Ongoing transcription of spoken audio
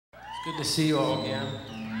Good to see you all again.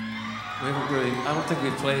 We haven't really, I don't think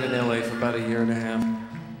we've played in LA for about a year and a half.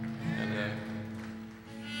 And,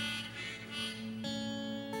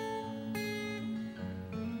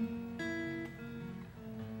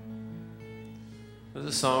 there's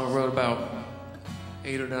a song I wrote about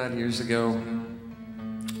 8 or 9 years ago.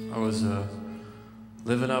 I was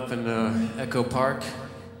living up in Echo Park,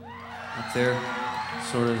 up there,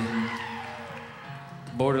 sort of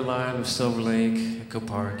borderline of Silver Lake, Echo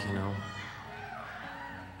Park, you know.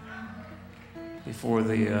 Before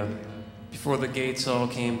the gates all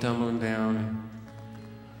came tumbling down,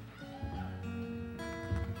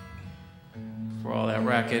 before all that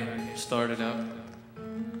racket started up,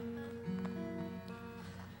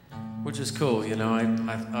 which is cool, you know. I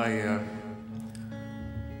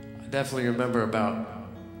definitely remember about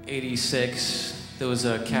 '86. There was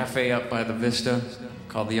a cafe up by the Vista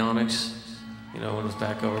called the Onyx. You know, when it was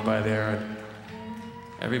back over by there, and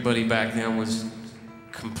everybody back then was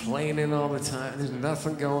complaining all the time. There's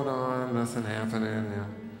nothing going on, nothing happening. You know.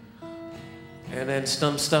 And then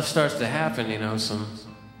some stuff starts to happen. You know, some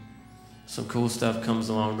cool stuff comes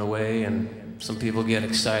along the way, and some people get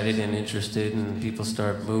excited and interested, and people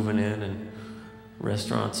start moving in, and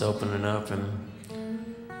restaurants opening up, and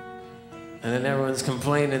then everyone's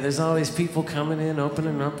complaining. There's all these people coming in,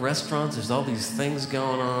 opening up restaurants. There's all these things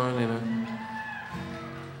going on, you know.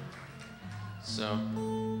 So,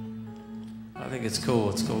 I think it's cool.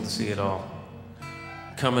 It's cool to see it all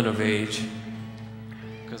coming of age,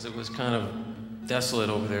 because it was kind of desolate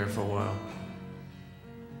over there for a while.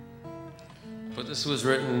 But this was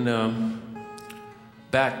written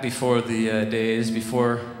back before the days,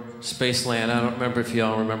 before Spaceland. I don't remember if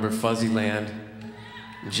y'all remember Fuzzyland,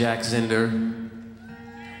 Jack Zinder,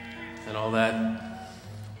 and all that.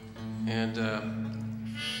 And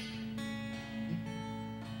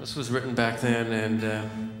this was written back then, and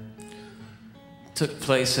took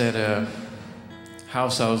place at a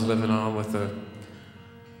house I was living on with a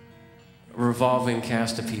revolving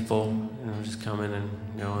cast of people, you know, just coming and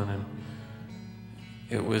going. And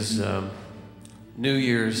it was New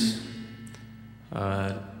Year's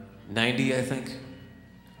 90, I think.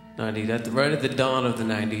 90, right at the dawn of the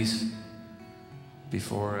 90s,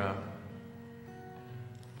 before,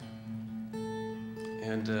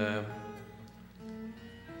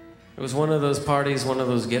 it was one of those parties, one of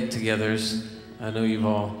those get-togethers I know you've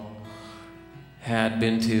all had,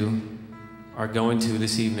 been to, are going to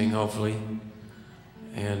this evening, hopefully.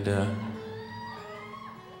 And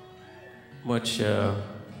much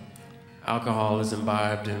alcohol is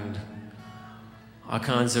imbibed, and all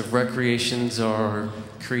kinds of recreations are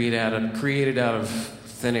created out of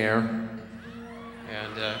thin air.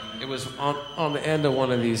 And it was on the end of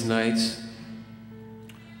one of these nights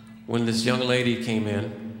when this young lady came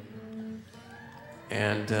in,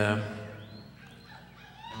 and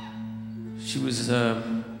she was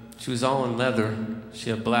all in leather. She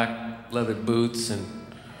had black leather boots and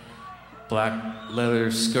black leather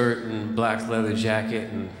skirt and black leather jacket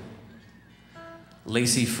and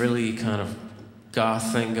lacy frilly kind of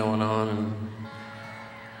goth thing going on, and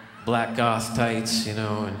black goth tights, you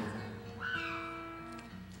know, and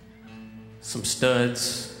some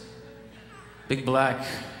studs, big black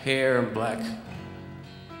hair and black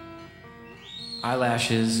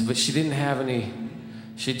eyelashes, but she didn't have any.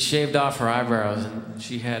 She'd shaved off her eyebrows, and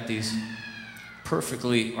she had these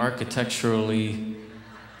perfectly architecturally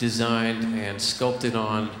designed and sculpted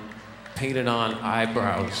on, painted on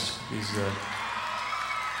eyebrows. These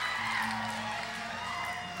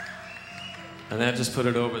and that just put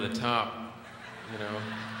it over the top, you know.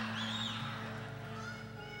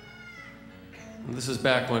 And this is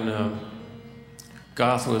back when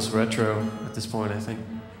goth was retro at this point, I think,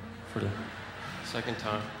 for the second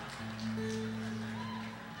time.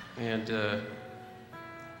 And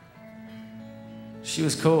she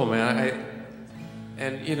was cool, man.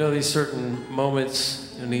 And you know, these certain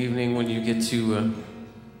moments in the evening when you get to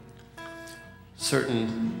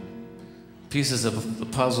certain pieces of the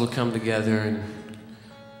puzzle come together, and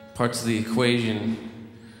parts of the equation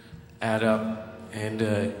add up, and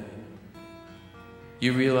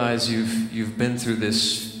you realize you've been through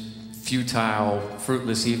this futile,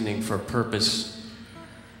 fruitless evening for a purpose,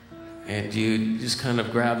 and you just kind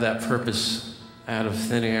of grab that purpose out of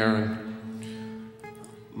thin air.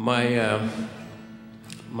 And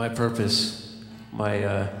my purpose,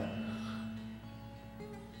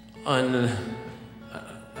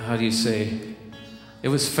 how do you say? It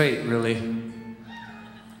was fate, really.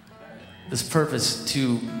 This purpose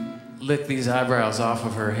to lick these eyebrows off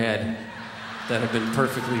of her head that have been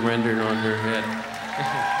perfectly rendered on her head.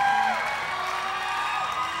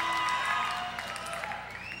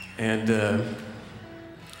 And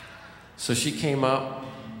so she came up,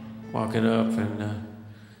 walking up, and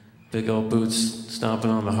big old boots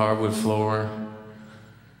stomping on the hardwood floor.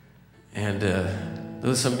 And there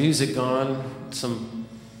was some music on, some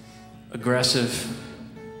aggressive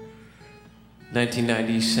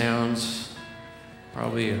 1990s sounds,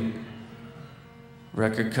 probably a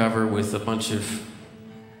record cover with a bunch of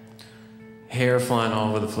hair flying all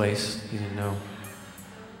over the place. You didn't know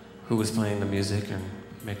who was playing the music and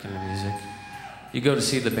making the music. You go to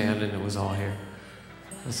see the band and it was all hair.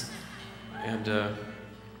 And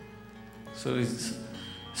so these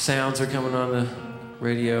sounds are coming on the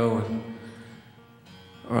radio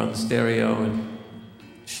or on the stereo, and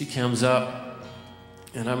she comes up,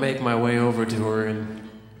 and I make my way over to her, and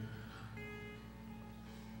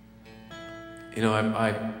you know,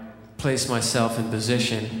 I place myself in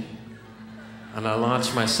position, and I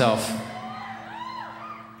launch myself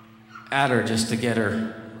at her just to get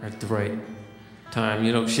her at the right time.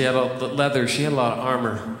 You know, she had a leather, she had a lot of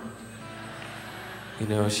armor. You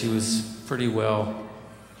know, she was pretty well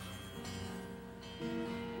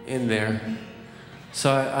in there.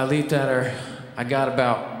 So I leaped at her. I got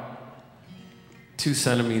about 2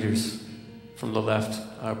 centimeters from the left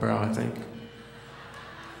eyebrow, I think.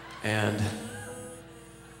 And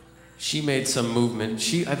she made some movement.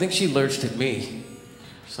 I think she lurched at me,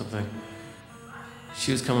 something.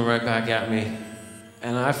 She was coming right back at me.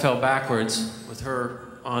 And I fell backwards with her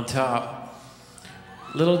on top.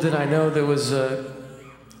 Little did I know there was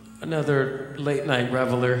another late night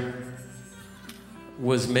reveler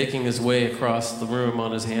was making his way across the room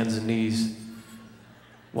on his hands and knees,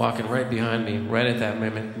 walking right behind me, right at that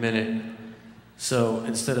minute. So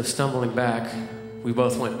instead of stumbling back, we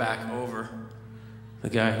both went back over the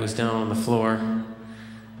guy who was down on the floor,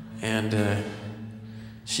 and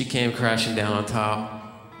she came crashing down on top.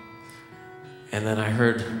 And then I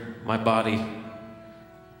heard my body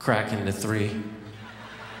crack into 3.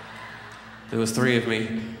 There was 3 of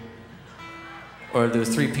me, or there was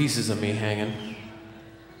 3 pieces of me hanging.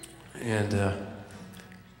 And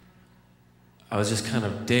I was just kind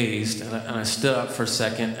of dazed, and I stood up for a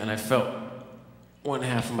second, and I felt one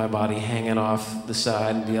half of my body hanging off the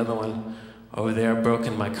side, and the other one over there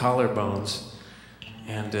broken my collarbones.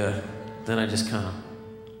 And then I just kind of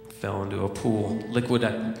fell into a pool,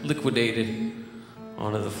 liquidated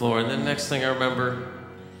onto the floor. And then next thing I remember,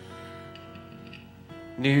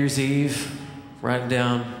 New Year's Eve, riding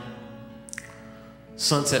down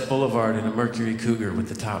Sunset Boulevard in a Mercury Cougar with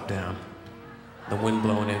the top down, the wind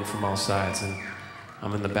blowing in from all sides, and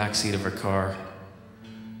I'm in the back seat of her car,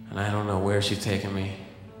 and I don't know where she's taking me.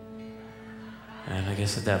 And I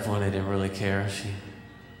guess at that point I didn't really care. She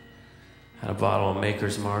had a bottle of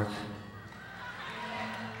Maker's Mark.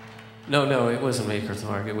 No, it wasn't Maker's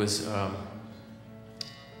Mark. It was, what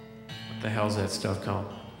the hell's that stuff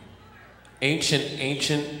called? Ancient.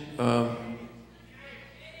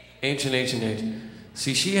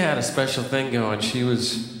 See, she had a special thing going. She'd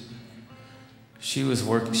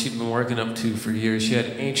been working up to for years. She had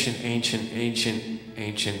ancient age.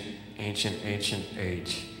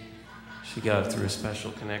 She got it through a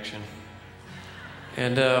special connection.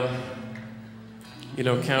 And, you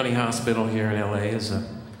know, County Hospital here in LA is a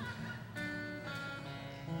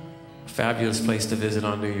fabulous place to visit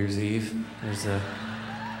on New Year's Eve.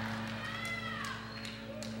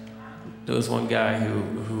 There was one guy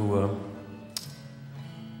who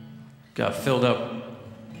got filled up,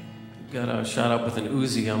 got shot up with an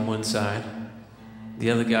Uzi on one side.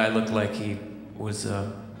 The other guy looked like he was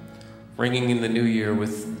ringing in the new year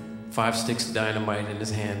with 5 sticks of dynamite in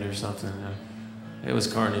his hand or something. It was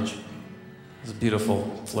carnage. It was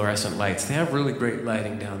beautiful fluorescent lights. They have really great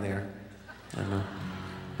lighting down there in the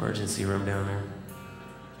emergency room down there.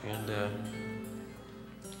 And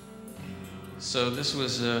so this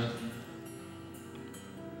was,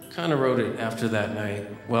 kind of wrote it after that night.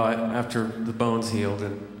 Well, after the bones healed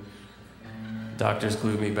and doctors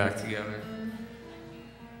glued me back together.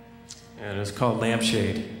 And it was called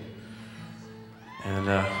Lampshade. And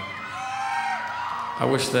I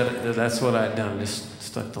wish that's what I'd done, just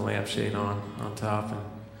stuck the lampshade on top and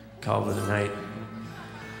called it a night.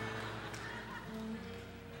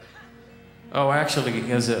 Oh,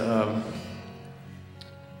 actually, as a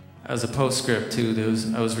postscript too,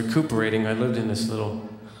 I was recuperating. I lived in this little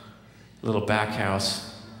back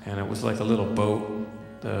house, and it was like a little boat.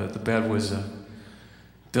 The bed was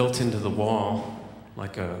built into the wall,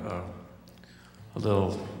 like a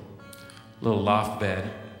little loft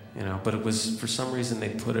bed, you know. But it was, for some reason, they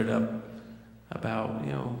put it up about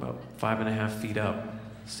 5.5 feet up,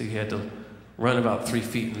 so you had to run about 3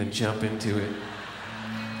 feet and then jump into it.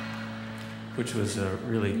 which was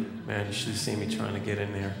really, man, you should have seen me trying to get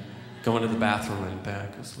in there. Going to the bathroom and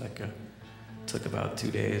back, it was like, took about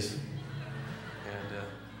 2 days. And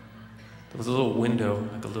there was a little window,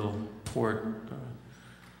 like a little port,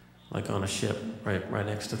 like on a ship, right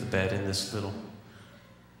next to the bed in this little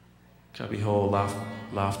cubbyhole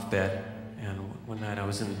loft bed. And one night I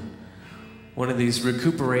was in one of these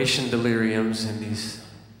recuperation deliriums, and these,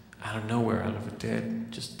 out of nowhere, out of a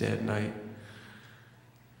dead night,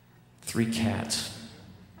 3 cats,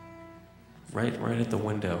 right at the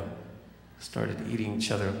window, started eating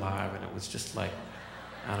each other alive, and it was just like,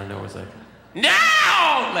 I don't know, it was like, no!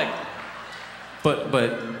 Like,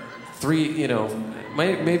 but 3, you know,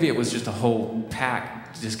 maybe it was just a whole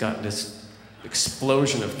pack, just got this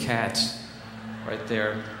explosion of cats right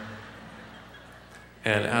there.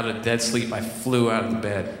 And out of dead sleep, I flew out of the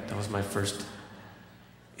bed. That was my first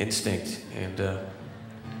instinct, and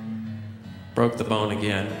broke the bone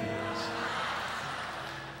again.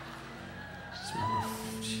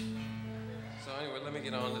 So anyway, let me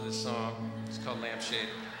get on to this song. It's called Lampshade.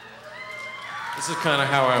 This is kind of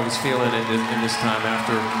how I was feeling in this time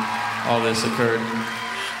after all this occurred.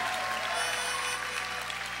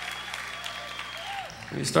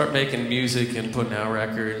 When you start making music and putting out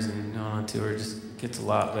records and on tour, it just gets a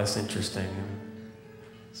lot less interesting, and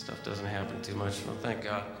stuff doesn't happen too much, well, thank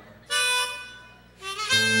God.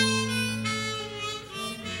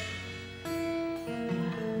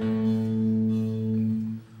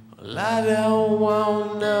 Well, I don't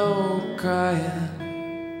want no crying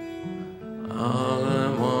all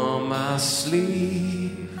I'm on my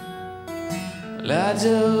sleeve. Well, I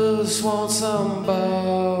just want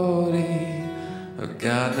somebody who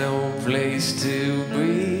got no place to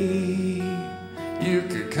breathe. You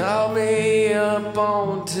could call me up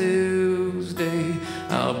on Tuesday,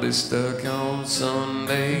 I'll be stuck on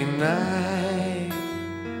Sunday night,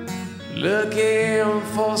 looking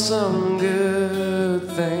for some good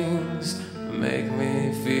things to make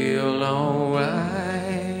me feel alright.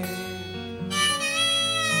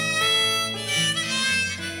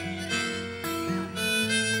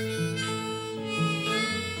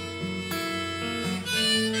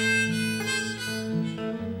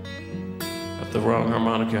 The wrong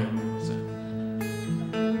harmonica.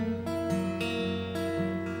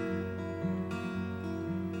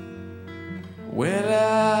 When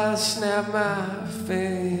I snap my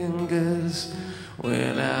fingers,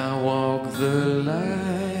 when I walk the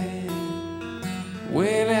line,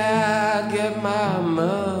 when I get my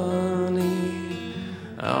money,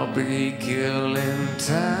 I'll be killing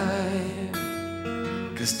time.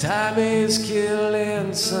 'Cause time is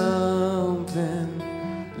killing something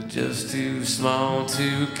just too small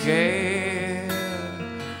to care.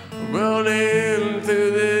 Running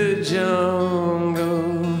through the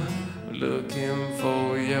jungle, looking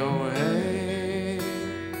for your hair.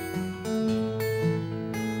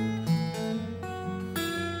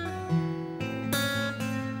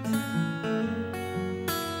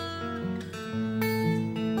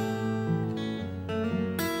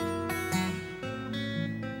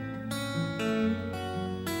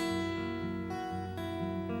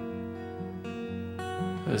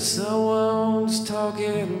 Someone's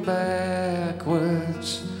talking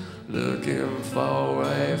backwards, looking for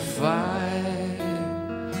a fight.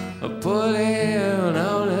 Put in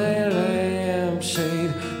on a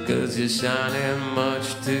lampshade, 'cause you're shining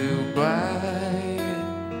much too bright.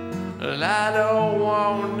 Well, I don't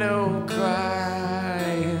want no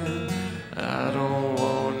crying, I don't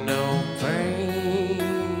want no pain,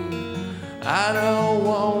 I don't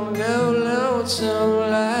want no lonesome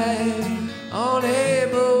life on a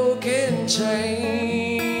broken train.